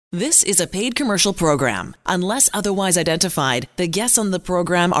This is a paid commercial program. Unless otherwise identified, the guests on the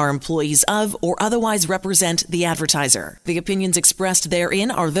program are employees of or otherwise represent the advertiser. The opinions expressed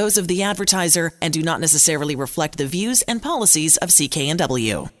therein are those of the advertiser and do not necessarily reflect the views and policies of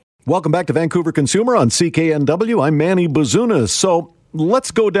CKNW. Welcome back to Vancouver Consumer on CKNW. I'm Manny Bazunas. So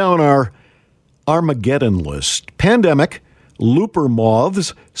let's go down our Armageddon list. Pandemic, looper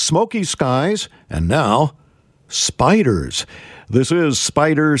moths, smoky skies, and now spiders. This is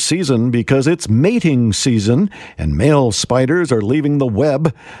spider season because it's mating season, and male spiders are leaving the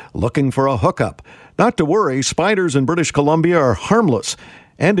web looking for a hookup. Not to worry, spiders in British Columbia are harmless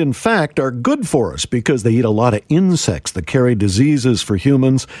and, in fact, are good for us because they eat a lot of insects that carry diseases for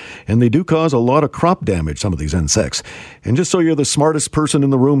humans, and they do cause a lot of crop damage, some of these insects. And just so you're the smartest person in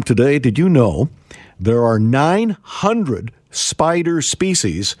the room today, did you know there are 900 spider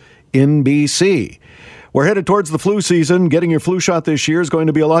species in BC? We're headed towards the flu season. Getting your flu shot this year is going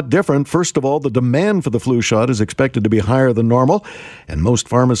to be a lot different. First of all, the demand for the flu shot is expected to be higher than normal, and most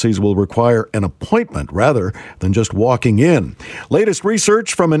pharmacies will require an appointment rather than just walking in. Latest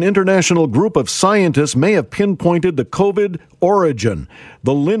research from an international group of scientists may have pinpointed the COVID origin.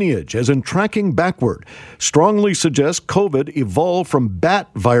 The lineage, as in tracking backward, strongly suggests COVID evolved from bat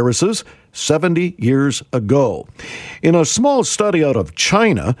viruses 70 years ago. In a small study out of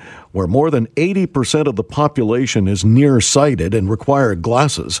China, where more than 80% of the population is nearsighted and require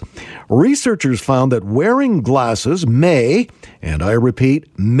glasses, researchers found that wearing glasses may, and I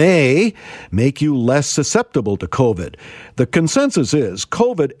repeat, may, make you less susceptible to COVID. The consensus is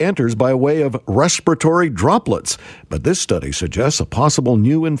COVID enters by way of respiratory droplets, but this study suggests a possible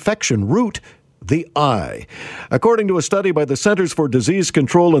new infection route: the eye. According to a study by the Centers for Disease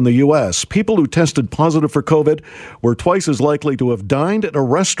Control in the U.S., people who tested positive for COVID were twice as likely to have dined at a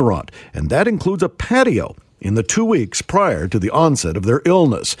restaurant, and that includes a patio, in the 2 weeks prior to the onset of their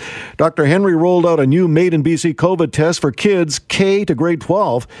illness. Dr. Henry rolled out a new Made in BC COVID test for kids K to grade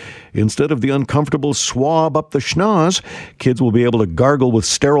 12. Instead of the uncomfortable swab up the schnoz, kids will be able to gargle with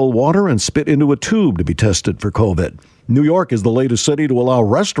sterile water and spit into a tube to be tested for COVID. New York is the latest city to allow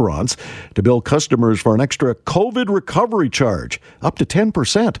restaurants to bill customers for an extra COVID recovery charge, up to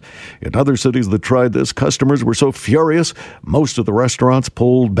 10%. In other cities that tried this, customers were so furious, most of the restaurants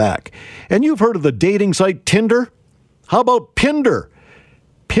pulled back. And you've heard of the dating site Tinder? How about Pinder?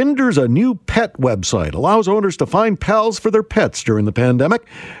 Pinder's a new pet website, allows owners to find pals for their pets during the pandemic.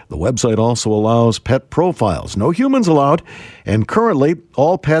 The website also allows pet profiles, no humans allowed, and currently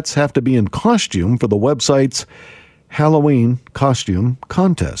all pets have to be in costume for the website's Halloween costume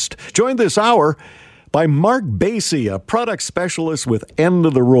contest. Joined this hour by Mark Basie, a product specialist with End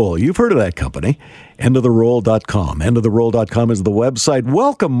of the Roll. You've heard of that company, endoftheroll.com. Endoftheroll.com is the website.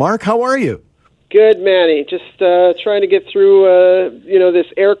 Welcome, Mark. How are you? Good, Manny. Just trying to get through, this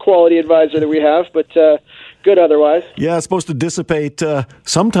air quality advisor that we have, but good otherwise. Yeah, it's supposed to dissipate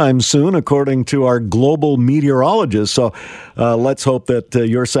sometime soon, according to our global meteorologist. So let's hope that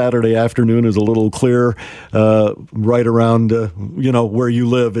your Saturday afternoon is a little clearer right around, where you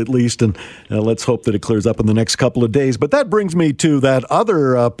live at least. And let's hope that it clears up in the next couple of days. But that brings me to that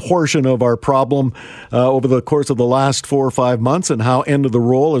other portion of our problem over the course of the last 4 or 5 months, and how End of the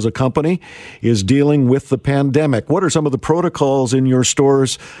Roll as a company is dealing with the pandemic. What are some of the protocols in your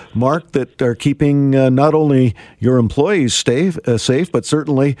stores, Mark, that are keeping not only your employees safe, but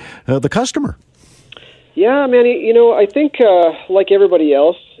certainly the customer? Yeah, Manny, I think like everybody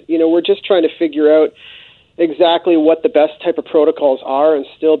else, we're just trying to figure out exactly what the best type of protocols are and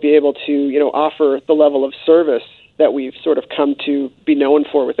still be able to, offer the level of service that we've sort of come to be known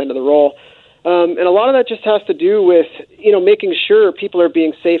for with End of the Roll. And a lot of that just has to do with, making sure people are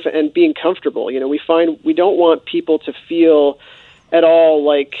being safe and being comfortable. We find we don't want people to feel at all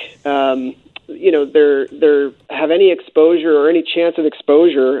like, they're have any exposure or any chance of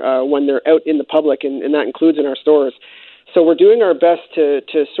exposure when they're out in the public, and that includes in our stores. So we're doing our best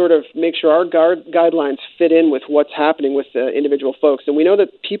to sort of make sure our guidelines fit in with what's happening with individual folks. And we know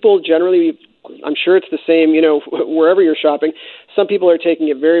that people generally, I'm sure it's the same, wherever you're shopping, some people are taking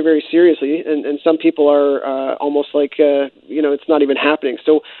it very, very seriously, and some people are almost like, it's not even happening.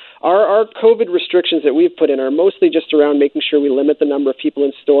 So our COVID restrictions that we've put in are mostly just around making sure we limit the number of people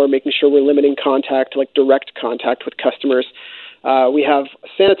in store, making sure we're limiting contact, like direct contact with customers. We have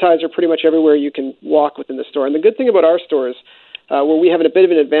sanitizer pretty much everywhere you can walk within the store. And the good thing about our stores, where we have a bit of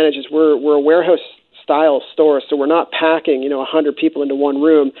an advantage, is we're a warehouse-style store, so we're not packing, 100 people into one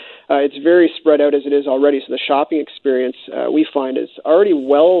room. It's very spread out as it is already, so the shopping experience, we find, is already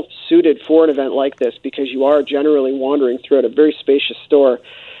well-suited for an event like this because you are generally wandering throughout a very spacious store.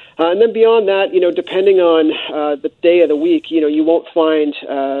 And then beyond that, depending on the day of the week, you won't find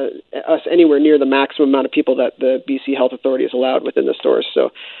us anywhere near the maximum amount of people that the BC Health Authority has allowed within the stores.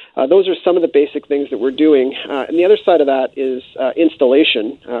 So those are some of the basic things that we're doing. And the other side of that is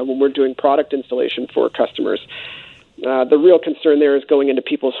installation. When we're doing product installation for customers, the real concern there is going into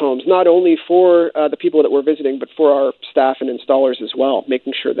people's homes, not only for the people that we're visiting, but for our staff and installers as well,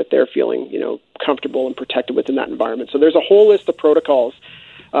 making sure that they're feeling, comfortable and protected within that environment. So there's a whole list of protocols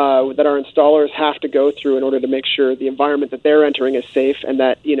that our installers have to go through in order to make sure the environment that they're entering is safe, and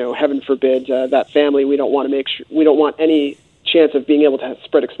that, heaven forbid, that family, we don't want any chance of being able to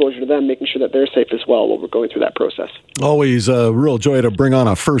spread exposure to them, making sure that they're safe as well while we're going through that process. Always a real joy to bring on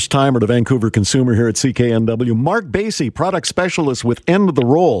a first-timer to Vancouver Consumer here at CKNW. Mark Basie, product specialist with End of the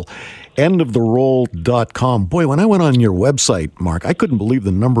Roll, endoftheroll.com. Boy, when I went on your website, Mark, I couldn't believe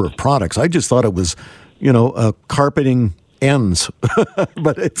the number of products. I just thought it was, carpeting ends,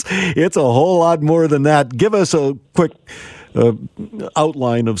 but it's a whole lot more than that. Give us a quick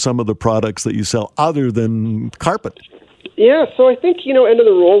outline of some of the products that you sell other than carpet. Yeah, so I think, End of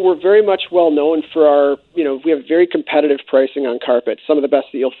the Roll, we're very much well known for our, we have very competitive pricing on carpet, some of the best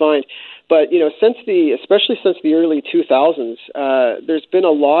that you'll find. But, especially since the early 2000s, there's been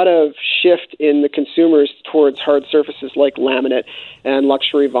a lot of shift in the consumers towards hard surfaces like laminate and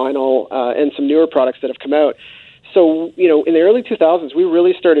luxury vinyl and some newer products that have come out. So, in the early 2000s, we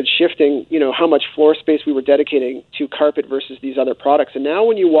really started shifting, how much floor space we were dedicating to carpet versus these other products. And now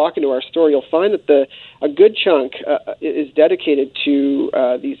when you walk into our store, you'll find that a good chunk is dedicated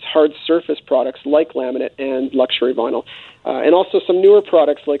to these hard surface products like laminate and luxury vinyl. And also some newer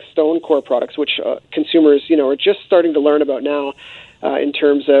products like stone core products, which consumers, are just starting to learn about now in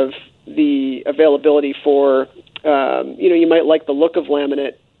terms of the availability for, you might like the look of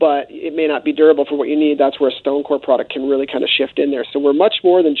laminate, but it may not be durable for what you need. That's where a stone core product can really kind of shift in there. So we're much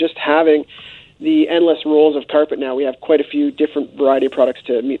more than just having the endless rolls of carpet now. We have quite a few different variety of products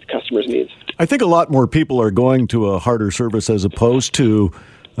to meet the customer's needs. I think a lot more people are going to a harder surface as opposed to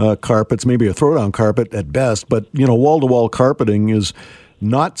carpets, maybe a throwdown carpet at best. But, wall-to-wall carpeting is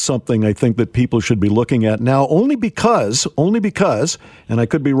not something I think that people should be looking at now, only because, and I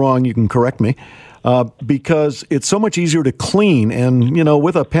could be wrong, you can correct me, because it's so much easier to clean. And,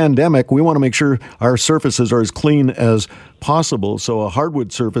 with a pandemic, we want to make sure our surfaces are as clean as possible. So a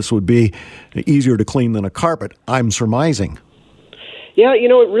hardwood surface would be easier to clean than a carpet, I'm surmising. Yeah, it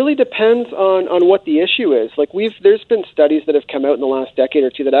really depends on what the issue is. Like there's been studies that have come out in the last decade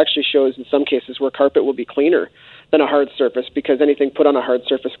or two that actually shows in some cases where carpet will be cleaner than a hard surface because anything put on a hard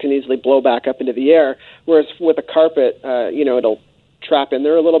surface can easily blow back up into the air. Whereas with a carpet, it'll trap in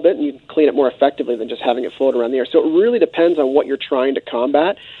there a little bit and you can clean it more effectively than just having it float around the air. So it really depends on what you're trying to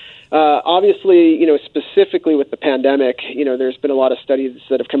combat. Obviously, specifically with the pandemic, there's been a lot of studies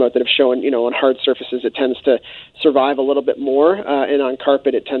that have come out that have shown, on hard surfaces it tends to survive a little bit more, and on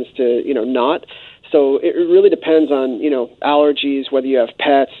carpet it tends to, not. So it really depends on, allergies, whether you have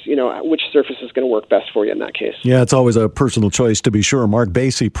pets, which surface is going to work best for you in that case. Yeah, it's always a personal choice to be sure. Mark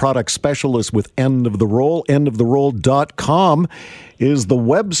Basie, product specialist with End of the Roll. Endoftheroll.com is the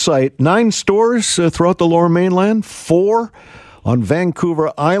website. 9 stores throughout the Lower Mainland, 4 on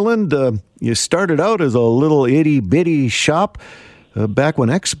Vancouver Island. You started out as a little itty-bitty shop back when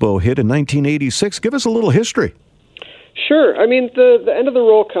Expo hit in 1986. Give us a little history. Sure. I mean, the End of the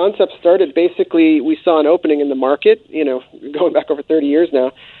Roll concept started basically, we saw an opening in the market, going back over 30 years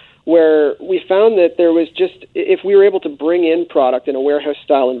now, where we found that there was just, if we were able to bring in product in a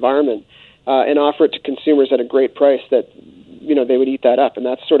warehouse-style environment and offer it to consumers at a great price, that they would eat that up, and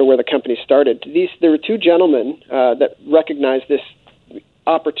that's sort of where the company started. There were 2 gentlemen that recognized this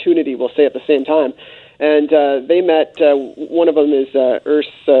opportunity, we'll say at the same time, and they met. One of them is Urs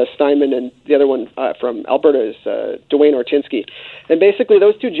Steinman, and the other one from Alberta is Dwayne Ortinsky. And basically,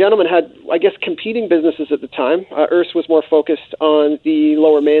 those 2 gentlemen had, I guess, competing businesses at the time. Urs was more focused on the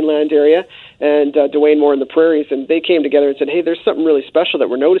Lower Mainland area, and Dwayne more in the prairies. And they came together and said, "Hey, there's something really special that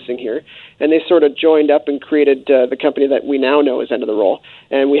we're noticing here." And they sort of joined up and created the company that we now know as End of the Roll.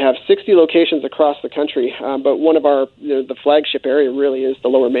 And we have 60 locations across the country, but one of our the flagship area really is the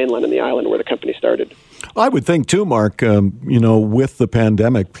Lower Mainland and the island where the company started. I would think too, Mark, with the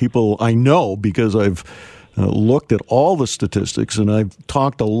pandemic, people, I know because I've looked at all the statistics and I've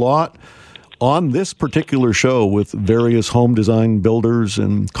talked a lot on this particular show with various home design builders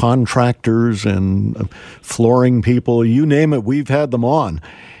and contractors and flooring people, you name it, we've had them on.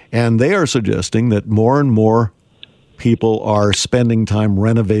 And they are suggesting that more and more people are spending time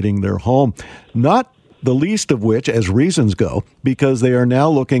renovating their home, not the least of which, as reasons go, because they are now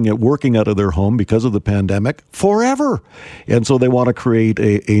looking at working out of their home because of the pandemic forever. And so they want to create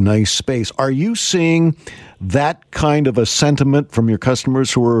a nice space. Are you seeing that kind of a sentiment from your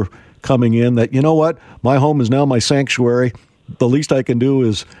customers who are coming in that, you know what, my home is now my sanctuary. The least I can do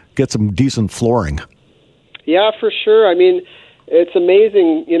is get some decent flooring? Yeah, for sure. I mean, it's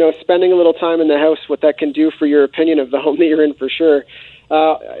amazing, spending a little time in the house, what that can do for your opinion of the home that you're in, for sure.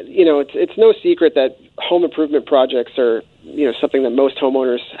 It's no secret that home improvement projects are, something that most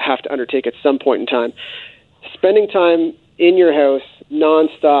homeowners have to undertake at some point in time. Spending time in your house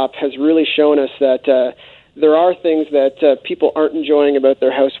nonstop has really shown us that there are things that people aren't enjoying about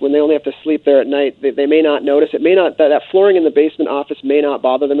their house when they only have to sleep there at night. They may not notice it. May not that flooring in the basement office may not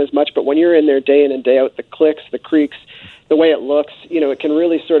bother them as much, but when you're in there day in and day out, the clicks, the creaks, the way it looks, it can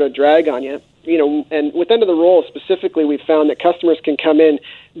really sort of drag on you. And with End of the Roll specifically, we've found that customers can come in,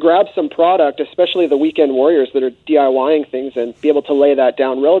 grab some product, especially the weekend warriors that are DIYing things, and be able to lay that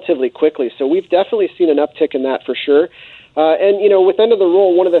down relatively quickly. So we've definitely seen an uptick in that for sure. And with End of the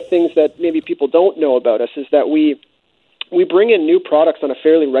Roll, one of the things that maybe people don't know about us is that we bring in new products on a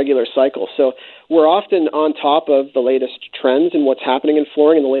fairly regular cycle. So we're often on top of the latest trends and what's happening in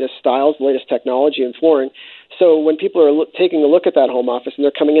flooring and the latest styles, the latest technology in flooring. So when people are taking a look at that home office and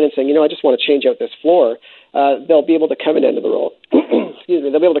they're coming in and saying, I just want to change out this floor, they'll be able to come into End of the Roll. Excuse me.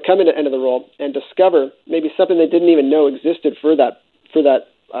 They'll be able to come into End of the Roll and discover maybe something they didn't even know existed for that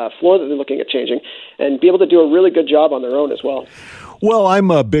floor that they're looking at changing, and be able to do a really good job on their own as well. Well, I'm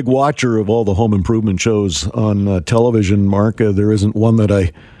a big watcher of all the home improvement shows on television, Mark. There isn't one that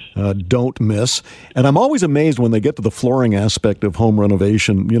I don't miss. And I'm always amazed when they get to the flooring aspect of home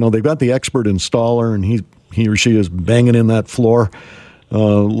renovation. They've got the expert installer, and he or she is banging in that floor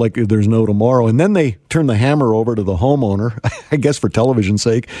like there's no tomorrow. And then they turn the hammer over to the homeowner, I guess for television's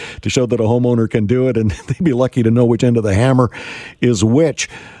sake, to show that a homeowner can do it, and they'd be lucky to know which end of the hammer is which.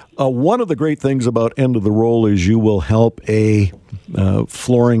 One of the great things about End of the Roll is you will help a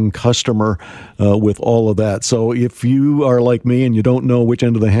flooring customer with all of that. So if you are like me and you don't know which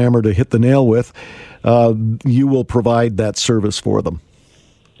end of the hammer to hit the nail with, you will provide that service for them.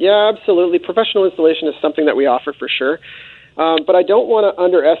 Yeah, absolutely. Professional installation is something that we offer for sure. But I don't want to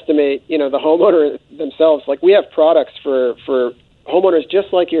underestimate, the homeowner themselves. Like, we have products for homeowners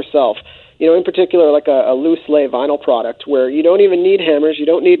just like yourself. In particular, like a loose lay vinyl product where you don't even need hammers, you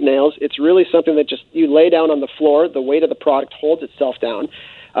don't need nails. It's really something that just you lay down on the floor. The weight of the product holds itself down.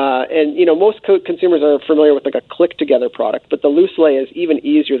 And most consumers are familiar with like a click-together product, but the loose lay is even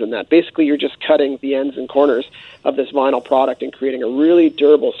easier than that. Basically, you're just cutting the ends and corners of this vinyl product and creating a really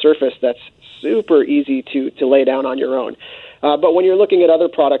durable surface that's super easy to lay down on your own. But when you're looking at other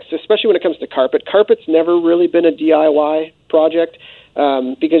products, especially when it comes to carpet's never really been a DIY project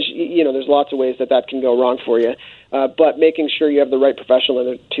because, there's lots of ways that can go wrong for you. But making sure you have the right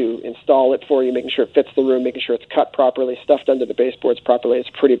professional to install it for you, making sure it fits the room, making sure it's cut properly, stuffed under the baseboards properly, is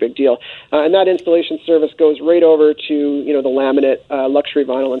a pretty big deal. And that installation service goes right over to, the laminate, luxury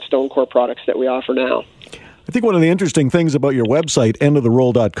vinyl, and stone core products that we offer now. I think one of the interesting things about your website,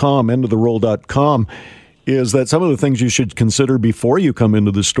 endoftheroll.com, is that some of the things you should consider before you come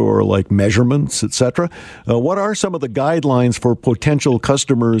into the store, like measurements, etc. What are some of the guidelines for potential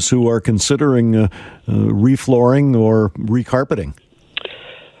customers who are considering reflooring or recarpeting?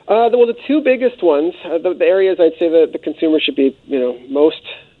 Well, the two biggest ones, the areas I'd say that the consumer should be, most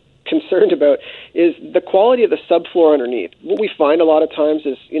concerned about is the quality of the subfloor underneath. What we find a lot of times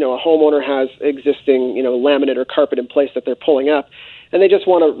is, a homeowner has existing, laminate or carpet in place that they're pulling up, and they just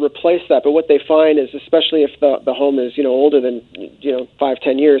want to replace that. But what they find is, especially if the home is, older than,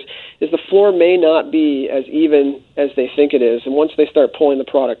 5-10 years, is the floor may not be as even as they think it is. And once they start pulling the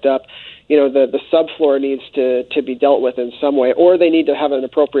product up, the subfloor needs to be dealt with in some way, or they need to have an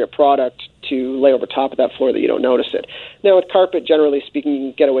appropriate product to lay over top of that floor that you don't notice it. Now, with carpet, generally speaking, you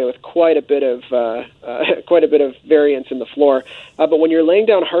can get away with quite a bit of variance in the floor. But when you're laying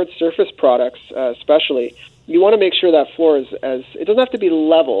down hard surface products, especially, you want to make sure that floor is it doesn't have to be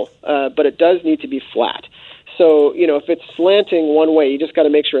level, but it does need to be flat. So, if it's slanting one way, you just got to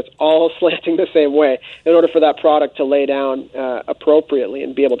make sure it's all slanting the same way in order for that product to lay down appropriately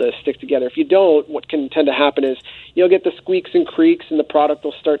and be able to stick together. If you don't, what can tend to happen is you'll get the squeaks and creaks and the product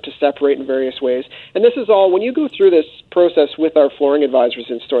will start to separate in various ways. And this is all, when you go through this process with our flooring advisors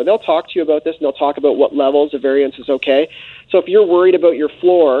in store, they'll talk to you about this and they'll talk about what levels of variance is okay. So if you're worried about your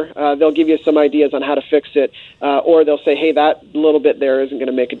floor, they'll give you some ideas on how to fix it, or they'll say, hey, that little bit there isn't going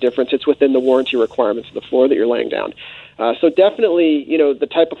to make a difference. It's within the warranty requirements of the floor that you're laying down. So definitely, the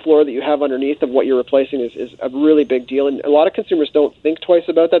type of floor that you have underneath of what you're replacing is a really big deal. And a lot of consumers don't think twice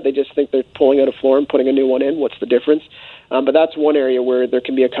about that. They just think they're pulling out a floor and putting a new one in. What's the difference? But that's one area where there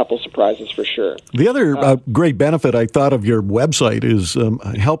can be a couple surprises for sure. The other great benefit I thought of your website is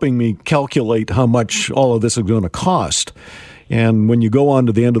helping me calculate how much all of this is going to cost. And when you go on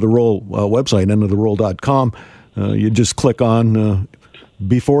to the End of the Roll website, endoftheroll.com, you just click on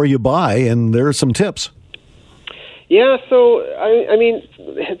Before You Buy, and there are some tips. Yeah, so, I mean,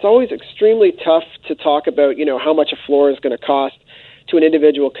 it's always extremely tough to talk about, how much a floor is going to cost to an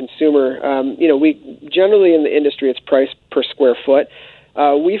individual consumer. We generally in the industry, it's priced per square foot.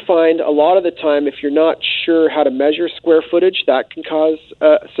 We find a lot of the time, if you're not sure how to measure square footage, that can cause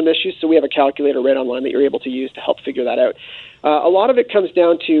some issues. So we have a calculator right online that you're able to use to help figure that out. A lot of it comes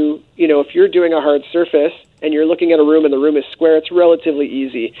down to, if you're doing a hard surface and you're looking at a room and the room is square, it's relatively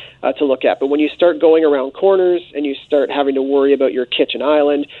easy to look at. But when you start going around corners and you start having to worry about your kitchen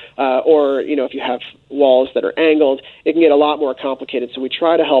island, or, if you have walls that are angled, it can get a lot more complicated. So we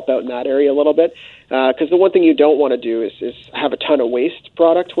try to help out in that area a little bit. Because the one thing you don't want to do is have a ton of waste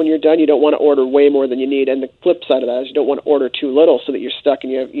product when you're done. You don't want to order way more than you need. And the flip side of that is you don't want to order too little so that you're stuck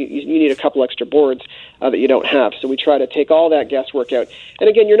and you need a couple extra boards that you don't have. So we try to take all that guesswork out. And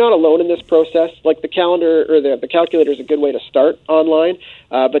again, you're not alone in this process. Like the calendar or the calculator is a good way to start online.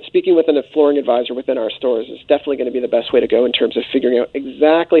 But speaking with a flooring advisor within our stores is definitely going to be the best way to go in terms of figuring out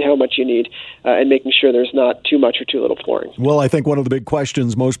exactly how much you need and making sure there's not too much or too little flooring. Well, I think one of the big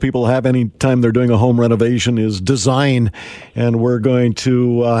questions most people have any time they're doing a home renovation is design, and we're going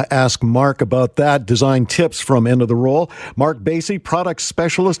to ask Mark about that. Design tips from End of the Roll. Mark Basie, product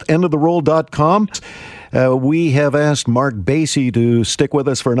specialist, endoftheroll.com. We have asked Mark Basie to stick with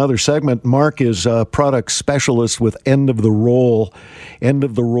us for another segment. Mark is a product specialist with End of the Roll.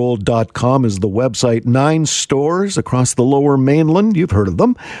 Endoftheroll.com is the website. 9 stores across the Lower Mainland. You've heard of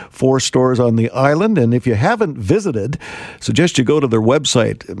them. 4 stores on the island. And if you haven't visited, suggest you go to their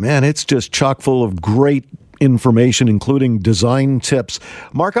website. Man, it's just chock full of great information, including design tips.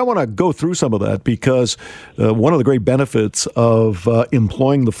 Mark, I want to go through some of that because one of the great benefits of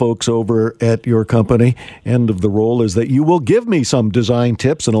employing the folks over at your company, End of the Roll, is that you will give me some design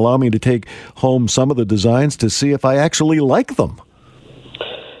tips and allow me to take home some of the designs to see if I actually like them.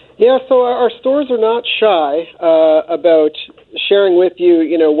 Yeah, so our stores are not shy about sharing with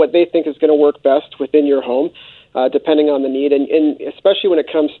you, what they think is going to work best within your home. Depending on the need, and especially when it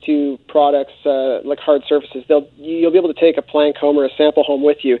comes to products like hard surfaces, you'll be able to take a plank home or a sample home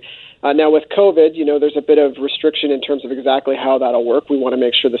with you. Now with COVID, there's a bit of restriction in terms of exactly how that'll work. We want to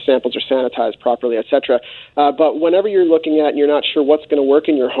make sure the samples are sanitized properly, etc. But whenever you're looking at and you're not sure what's going to work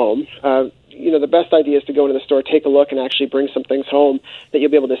in your home, the best idea is to go into the store, take a look, and actually bring some things home that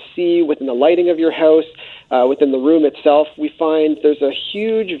you'll be able to see within the lighting of your house, within the room itself. We find there's a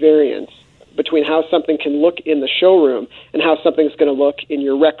huge variance between how something can look in the showroom and how something's going to look in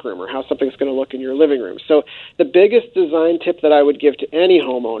your rec room or how something's going to look in your living room. So the biggest design tip that I would give to any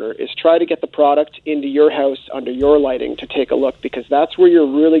homeowner is try to get the product into your house under your lighting to take a look, because that's where you're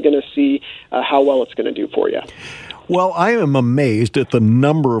really going to see how well it's going to do for you. Well, I am amazed at the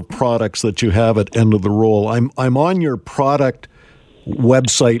number of products that you have at End of the Roll. I'm on your product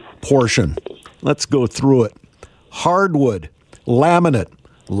website portion. Let's go through it. Hardwood, laminate,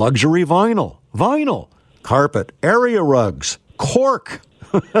 luxury vinyl, carpet, area rugs, cork.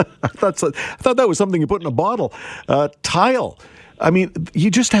 I thought that was something you put in a bottle. Tile. I mean, you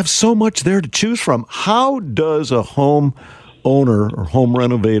just have so much there to choose from. How does a home owner or home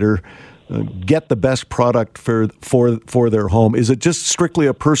renovator get the best product for their home? Is it just strictly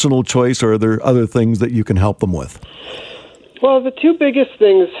a personal choice, or are there other things that you can help them with? Well, the two biggest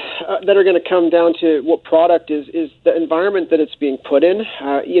things that are going to come down to what product is the environment that it's being put in.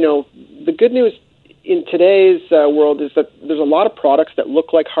 The good news in today's world is that there's a lot of products that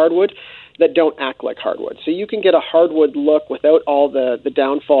look like hardwood that don't act like hardwood. So you can get a hardwood look without all the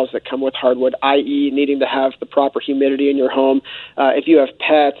downfalls that come with hardwood, i.e. needing to have the proper humidity in your home. If you have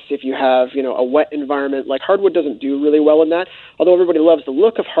pets, if you have, a wet environment, like hardwood doesn't do really well in that. Although everybody loves the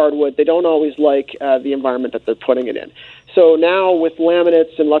look of hardwood, they don't always like the environment that they're putting it in. So now with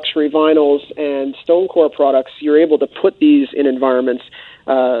laminates and luxury vinyls and stone core products, you're able to put these in environments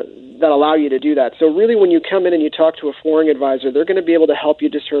that allow you to do that. So really, when you come in and you talk to a flooring advisor, they're going to be able to help you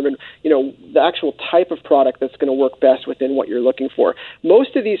determine, the actual type of product that's going to work best within what you're looking for.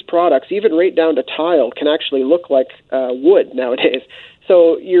 Most of these products, even right down to tile, can actually look like wood nowadays.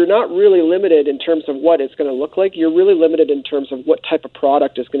 So you're not really limited in terms of what it's going to look like. You're really limited in terms of what type of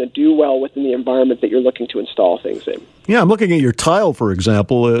product is going to do well within the environment that you're looking to install things in. Yeah, I'm looking at your tile, for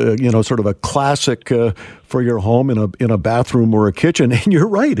example, sort of a classic for your home in a bathroom or a kitchen. And you're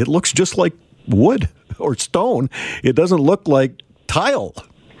right, it looks just like wood or stone. It doesn't look like tile.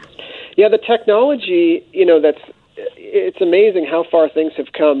 Yeah, the technology, it's amazing how far things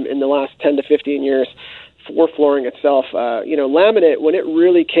have come in the last 10 to 15 years for flooring itself. Laminate, when it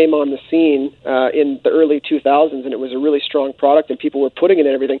really came on the scene in the early 2000s, and it was a really strong product and people were putting it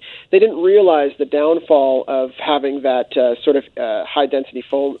in everything, they didn't realize the downfall of having that high-density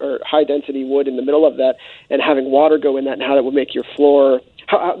foam or high-density wood in the middle of that and having water go in that and how that would make your floor,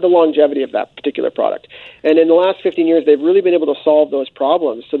 the longevity of that particular product. And in the last 15 years, they've really been able to solve those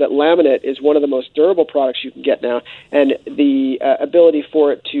problems so that laminate is one of the most durable products you can get now, and the ability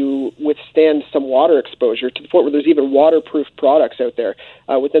for it to withstand some water exposure to the point where there's even waterproof products out there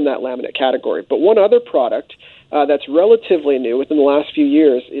within that laminate category. But one other product that's relatively new within the last few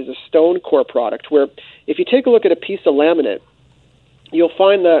years is a stone core product, where if you take a look at a piece of laminate, you'll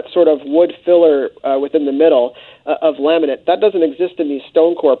find that sort of wood filler within the middle of laminate. That doesn't exist in these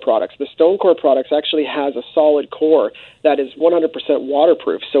stone core products. The stone core products actually has a solid core that is 100%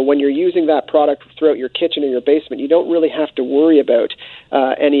 waterproof. So when you're using that product throughout your kitchen or your basement, you don't really have to worry about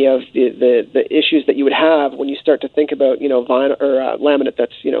any of the issues that you would have when you start to think about vinyl or laminate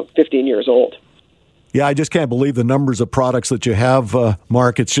that's 15 years old. Yeah, I just can't believe the numbers of products that you have,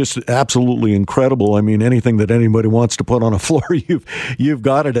 Mark. It's just absolutely incredible. I mean, anything that anybody wants to put on a floor, you've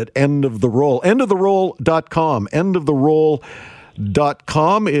got it at End of the Roll. Endoftheroll.com.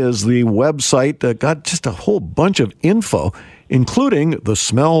 Endoftheroll.com is the website that got just a whole bunch of info, including the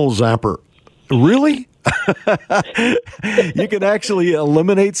smell zapper. Really? You can actually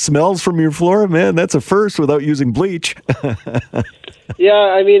eliminate smells from your floor? Man, that's a first without using bleach. Yeah,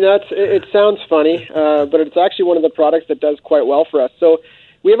 I mean, it sounds funny, but it's actually one of the products that does quite well for us. So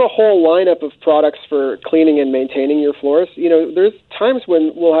we have a whole lineup of products for cleaning and maintaining your floors. There's times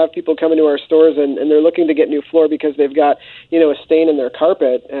when we'll have people come into our stores and they're looking to get new floor because they've got, a stain in their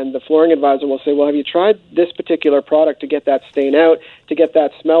carpet, and the flooring advisor will say, well, have you tried this particular product to get that stain out, to get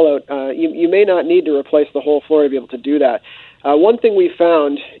that smell out? You may not need to replace the whole floor to be able to do that. One thing we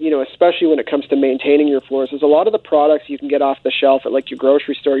found, especially when it comes to maintaining your floors, is a lot of the products you can get off the shelf at like your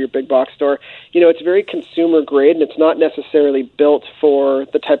grocery store, your big box store, it's very consumer grade and it's not necessarily built for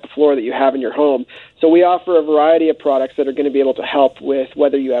the type of floor that you have in your home. So we offer a variety of products that are going to be able to help with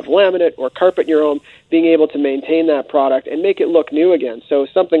whether you have laminate or carpet in your home, being able to maintain that product and make it look new again. So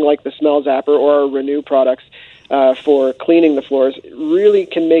something like the Smell Zapper or our Renew products for cleaning the floors really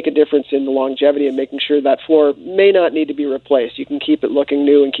can make a difference in the longevity and making sure that floor may not need to be replaced. You can keep it looking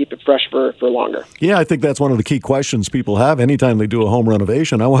new and keep it fresh for longer. Yeah, I think that's one of the key questions people have anytime they do a home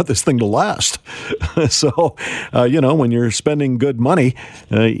renovation. I want this thing to last. So, when you're spending good money,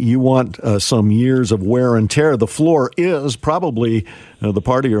 you want some years of wear and tear. The floor is probably the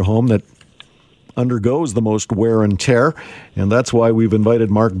part of your home that undergoes the most wear and tear, and that's why we've invited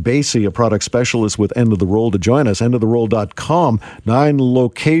Mark Basie, a product specialist with End of the Roll, to join us. Endoftheroll.com, 9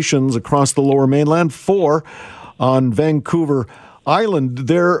 locations across the Lower Mainland, 4 on Vancouver Island.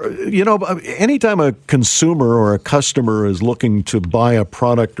 There, anytime a consumer or a customer is looking to buy a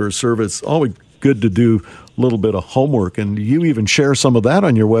product or service, it's always good to do a little bit of homework, and you even share some of that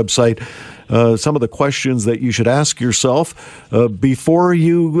on your website. Some of the questions that you should ask yourself before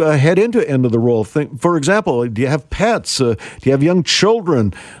you head into End of the Roll. For example, do you have pets? Do you have young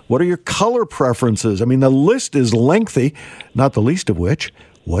children? What are your color preferences? I mean, the list is lengthy, not the least of which,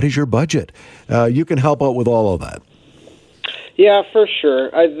 what is your budget? You can help out with all of that. Yeah, for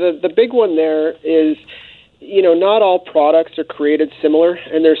sure. The big one there is, not all products are created similar,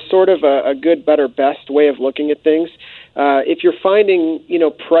 and there's sort of a good, better, best way of looking at things. If you're finding,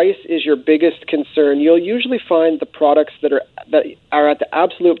 price is your biggest concern, you'll usually find the products that are at the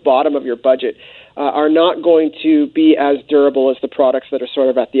absolute bottom of your budget are not going to be as durable as the products that are sort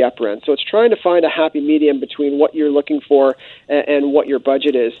of at the upper end. So it's trying to find a happy medium between what you're looking for and what your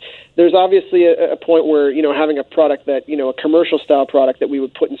budget is. There's obviously a point where, having a product that, a commercial style product that we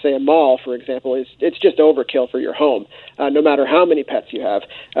would put in, say, a mall, for example, it's just overkill for your home, no matter how many pets you have.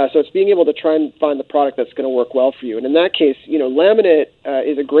 So it's being able to try and find the product that's going to work well for you. And in that case, laminate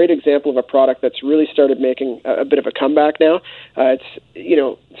is a great example of a product that's really started making a bit of a comeback now. It's,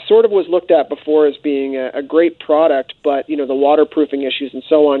 sort of was looked at before as being a great product, but, the waterproofing issues and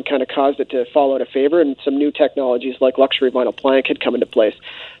so on kind of caused it to fall out of favor, and some new technologies like luxury vinyl plank had come into place.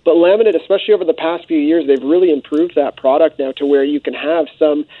 But laminate, especially over the past few years, they've really improved that product now to where you can have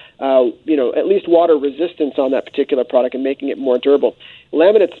some, at least water resistance on that particular product and making it more durable.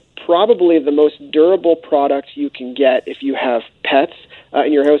 Laminate's probably the most durable product you can get if you have pets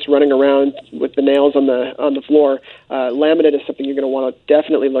in your house running around with the nails on the floor. Laminate is something you're going to want to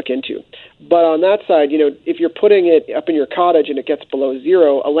definitely look into. But on that side, if you're putting it up in your cottage and it gets below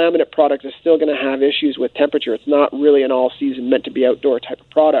zero, a laminate product is still going to have issues with temperature. It's not really an all-season, meant to be outdoor type of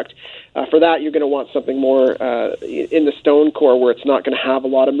product. For that, you're going to want something more in the stone core where it's not going to have a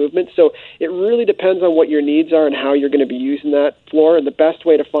lot of movement. So it really depends on what your needs are and how you're going to be using that floor. And the best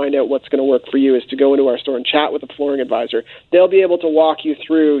way to find out what's going to work for you is to go into our store and chat with a flooring advisor. They'll be able to walk you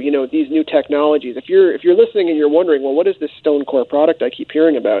through, these new technologies. If you're listening and you're wondering, well, what is this stone core product I keep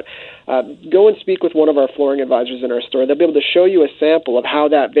hearing about? Go and speak with one of our flooring advisors in our store. They'll be able to show you a sample of how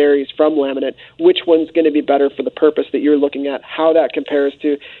that varies from laminate, which one's going to be better for the purpose that you're looking at, how that compares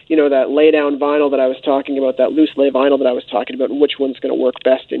to, that lay-down vinyl that I was talking about, that loose lay vinyl that I was talking about, and which one's going to work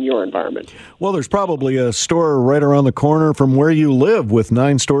best in your environment. Well, there's probably a store right around the corner from where you live, with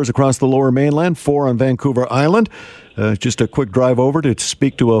 9 stores across the Lower Mainland, 4 on Vancouver Island. Just a quick drive over to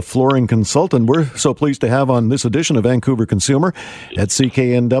speak to a flooring consultant. We're so pleased to have on this edition of Vancouver Consumer at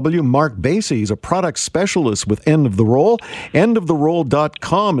CKNW, Mark Basie. He's a product specialist with End of the Roll.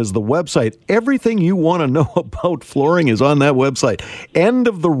 EndOfTheRoll.com is the website. Everything you want to know about flooring is on that website.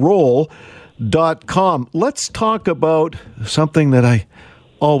 EndOfTheRoll.com. Let's talk about something that I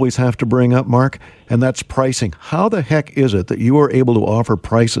always have to bring up, Mark, and that's pricing. How the heck is it that you are able to offer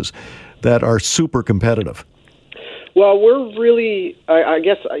prices that are super competitive? Well, we're really, I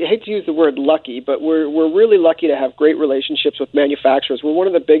guess, I hate to use the word lucky, but we're really lucky to have great relationships with manufacturers. We're one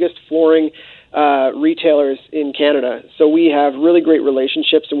of the biggest flooring retailers in Canada, so we have really great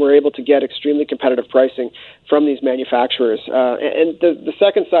relationships, and we're able to get extremely competitive pricing from these manufacturers. And the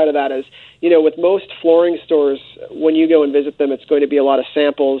second side of that is, with most flooring stores, when you go and visit them, it's going to be a lot of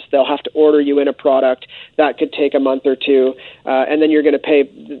samples. They'll have to order you in a product. That could take a month or two, and then you're going to pay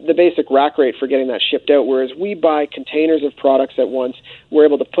the basic rack rate for getting that shipped out, whereas we buy containers of products at once. We're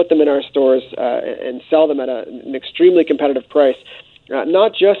able to put them in our stores and sell them at an extremely competitive price.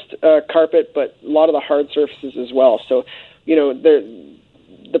 Not just carpet, but a lot of the hard surfaces as well. So,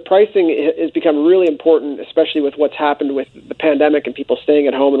 the pricing has become really important, especially with what's happened with the pandemic and people staying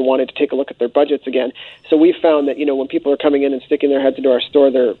at home and wanting to take a look at their budgets again. So we've found that, when people are coming in and sticking their heads into our store,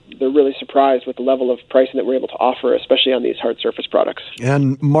 they're really surprised with the level of pricing that we're able to offer, especially on these hard surface products.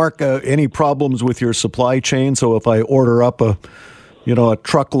 And Mark, any problems with your supply chain? So if I order up a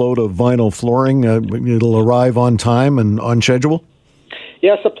truckload of vinyl flooring, it'll arrive on time and on schedule?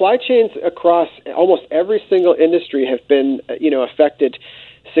 Yeah, supply chains across almost every single industry have been, affected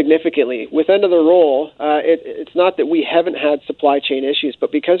significantly. With End of the Roll, it's not that we haven't had supply chain issues,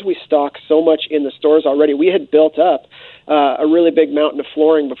 but because we stock so much in the stores already, we had built up a really big mountain of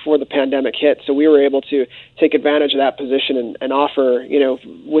flooring before the pandemic hit, so we were able to take advantage of that position and offer,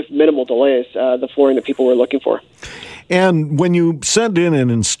 with minimal delays, the flooring that people were looking for. And when you send in an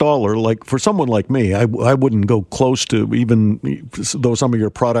installer, like for someone like me, I wouldn't go close to, even though some of your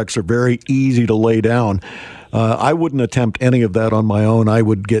products are very easy to lay down, I wouldn't attempt any of that on my own. I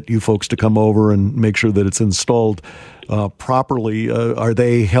would get you folks to come over and make sure that it's installed properly. Are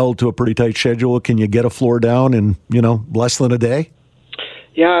they held to a pretty tight schedule? Can you get a floor down in, less than a day?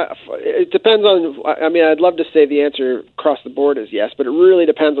 Yeah, it depends on, I'd love to say the answer across the board is yes, but it really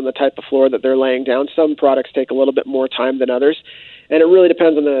depends on the type of floor that they're laying down. Some products take a little bit more time than others, and it really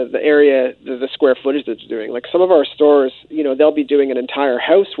depends on the area, the square footage that they're doing. Like some of our stores, they'll be doing an entire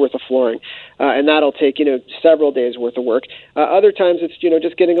house worth of flooring, and that'll take, several days worth of work. Other times it's,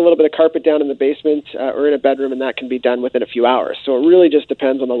 just getting a little bit of carpet down in the basement or in a bedroom, and that can be done within a few hours. So it really just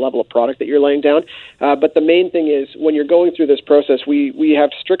depends on the level of product that you're laying down. But the main thing is when you're going through this process, we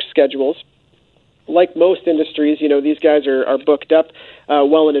have strict schedules. Like most industries, these guys are booked up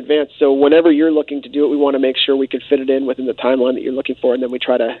well in advance. So whenever you're looking to do it, we want to make sure we can fit it in within the timeline that you're looking for, and then we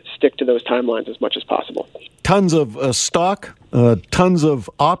try to stick to those timelines as much as possible. Tons of stock, tons of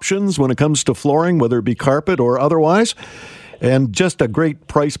options when it comes to flooring, whether it be carpet or otherwise. and just a great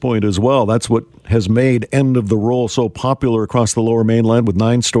price point as well. That's what has made End of the Roll so popular across the Lower Mainland with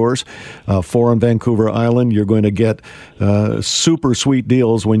 9 stores, 4 on Vancouver Island. You're going to get super sweet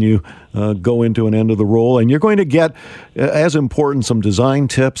deals when you go into an End of the Roll, and you're going to get, as important, some design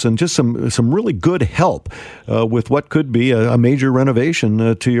tips and just some really good help with what could be a major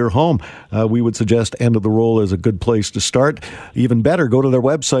renovation to your home. We would suggest End of the Roll is a good place to start. Even better, go to their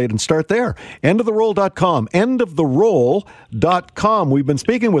website and start there. Endoftheroll.com. Endoftheroll.com. We've been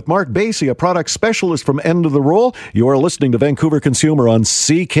speaking with Mark Basie, a product specialist from End of the Roll. You are listening to Vancouver Consumer on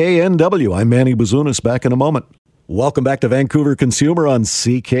CKNW. I'm Manny Bazunas. Back in a moment. Welcome back to Vancouver Consumer on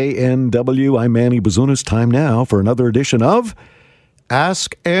CKNW. I'm Manny Bazunas. Time now for another edition of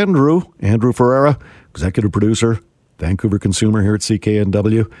Ask Andrew. Andrew Ferreira, executive producer, Vancouver Consumer here at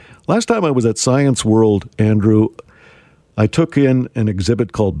CKNW. Last time I was at Science World, Andrew, I took in an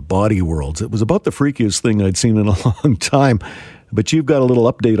exhibit called Body Worlds. It was about the freakiest thing I'd seen in a long time. But you've got a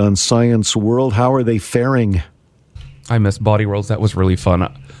little update on Science World. How are they faring? I miss Body Worlds. That was really fun.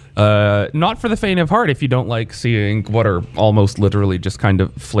 Not for the faint of heart if you don't like seeing what are almost literally just kind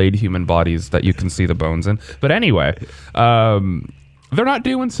of flayed human bodies that you can see the bones in. But anyway, they're not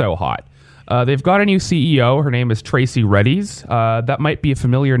doing so hot. They've got a new CEO. Her name is Tracy Reddy's. That might be a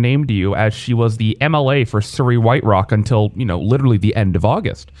familiar name to you, as she was the MLA for Surrey White Rock until, literally the end of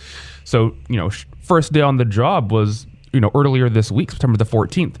August. So, first day on the job was, earlier this week, September the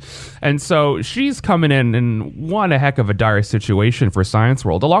 14th. And so she's coming in and one a heck of a dire situation for Science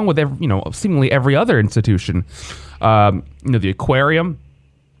World, along with, seemingly every other institution. The aquarium,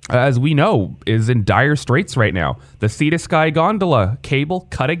 as we know, is in dire straits right now. The Sea to Sky gondola cable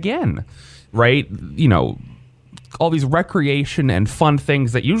cut again, right? All these recreation and fun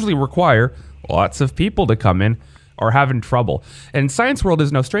things that usually require lots of people to come in are having trouble. And Science World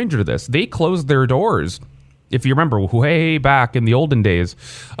is no stranger to this. They closed their doors, if you remember, way back in the olden days,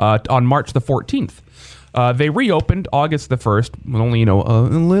 on March the 14th. They reopened August the 1st with only, a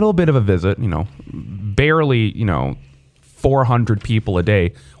little bit of a visit, barely, 400 people a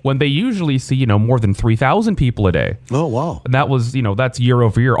day, when they usually see, more than 3,000 people a day. Oh, wow. And that was, that's year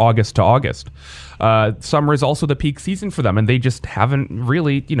over year, August to August. Summer is also the peak season for them, and they just haven't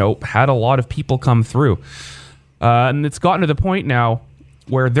really, had a lot of people come through. And it's gotten to the point now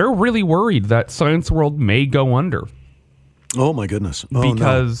where they're really worried that Science World may go under. Oh, my goodness.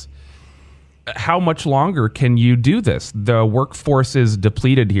 Because how much longer can you do this? The workforce is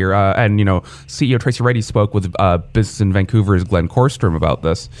depleted here. And, CEO Tracy Reddy spoke with Business in Vancouver's Glenn Korstrom about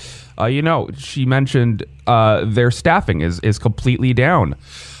this. She mentioned their staffing is completely down.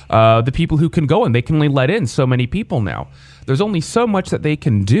 The people who can go in, they can only let in so many people now. There's only so much that they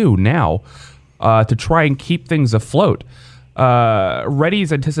can do now to try and keep things afloat.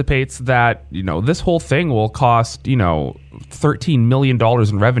 Reddy's anticipates that, this whole thing will cost, $13 million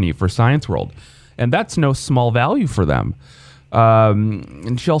in revenue for Science World. And that's no small value for them.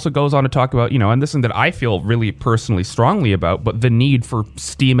 And she also goes on to talk about, and this is something that I feel really personally strongly about, but the need for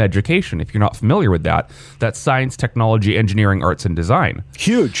STEAM education. If you're not familiar with that, that's science, technology, engineering, arts, and design.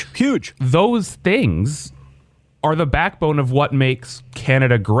 Huge. Those things are the backbone of what makes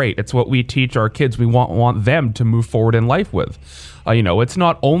Canada great. It's what we teach our kids. We want them to move forward in life with. It's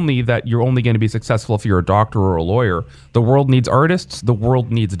not only that you're only going to be successful if you're a doctor or a lawyer. The world needs artists. The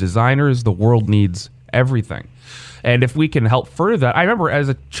world needs designers. The world needs everything. And if we can help further that, I remember as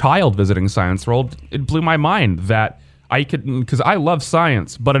a child visiting Science World, it blew my mind that I could, because I love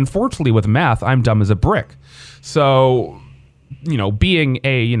science, but unfortunately with math, I'm dumb as a brick. So, being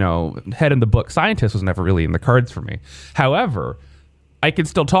a, head in the book scientist was never really in the cards for me. However, I could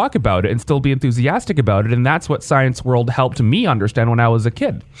still talk about it and still be enthusiastic about it. And that's what Science World helped me understand when I was a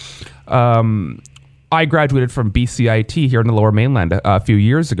kid. I graduated from BCIT here in the Lower Mainland a few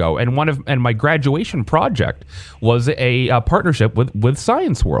years ago. And my graduation project was a partnership with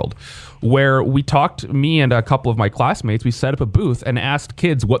Science World, where we talked, me and a couple of my classmates, we set up a booth and asked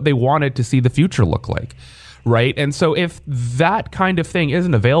kids what they wanted to see the future look like. Right. And so if that kind of thing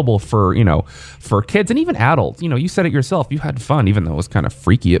isn't available for kids and even adults, you said it yourself, you had fun, even though it was kind of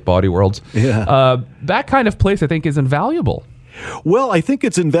freaky at Body Worlds. Yeah. That kind of place, I think, is invaluable. Well, I think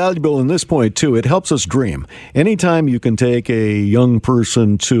it's invaluable in this point, too. It helps us dream. Anytime you can take a young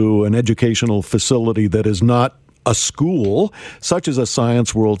person to an educational facility that is not a school, such as a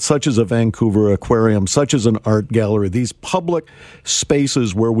Science World, such as a Vancouver Aquarium, such as an art gallery, these public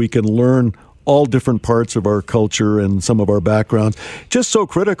spaces where we can learn all different parts of our culture and some of our backgrounds, just so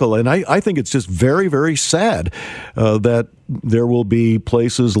critical. And I think it's just very, very sad that there will be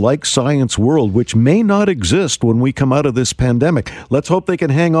places like Science World, which may not exist when we come out of this pandemic. Let's hope they can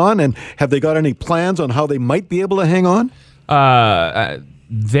hang on. And have they got any plans on how they might be able to hang on?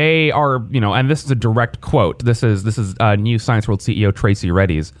 They are, and this is a direct quote. This is New Science World CEO Tracy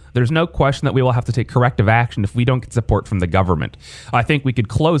Reddy's. There's no question that we will have to take corrective action if we don't get support from the government. I think we could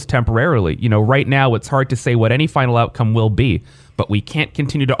close temporarily. Right now it's hard to say what any final outcome will be, but we can't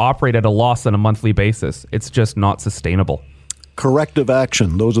continue to operate at a loss on a monthly basis. It's just not sustainable. Corrective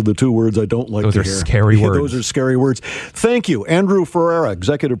action. Those are the two words I don't like to hear. Those are scary words. Those are scary words. Thank you. Andrew Ferreira,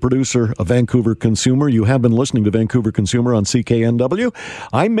 executive producer of Vancouver Consumer. You have been listening to Vancouver Consumer on CKNW.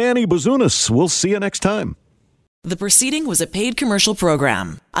 I'm Manny Bazunas. We'll see you next time. The proceeding was a paid commercial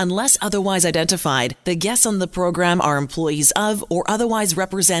program. Unless otherwise identified, the guests on the program are employees of or otherwise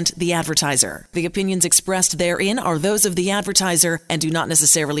represent the advertiser. The opinions expressed therein are those of the advertiser and do not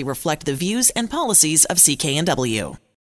necessarily reflect the views and policies of CKNW.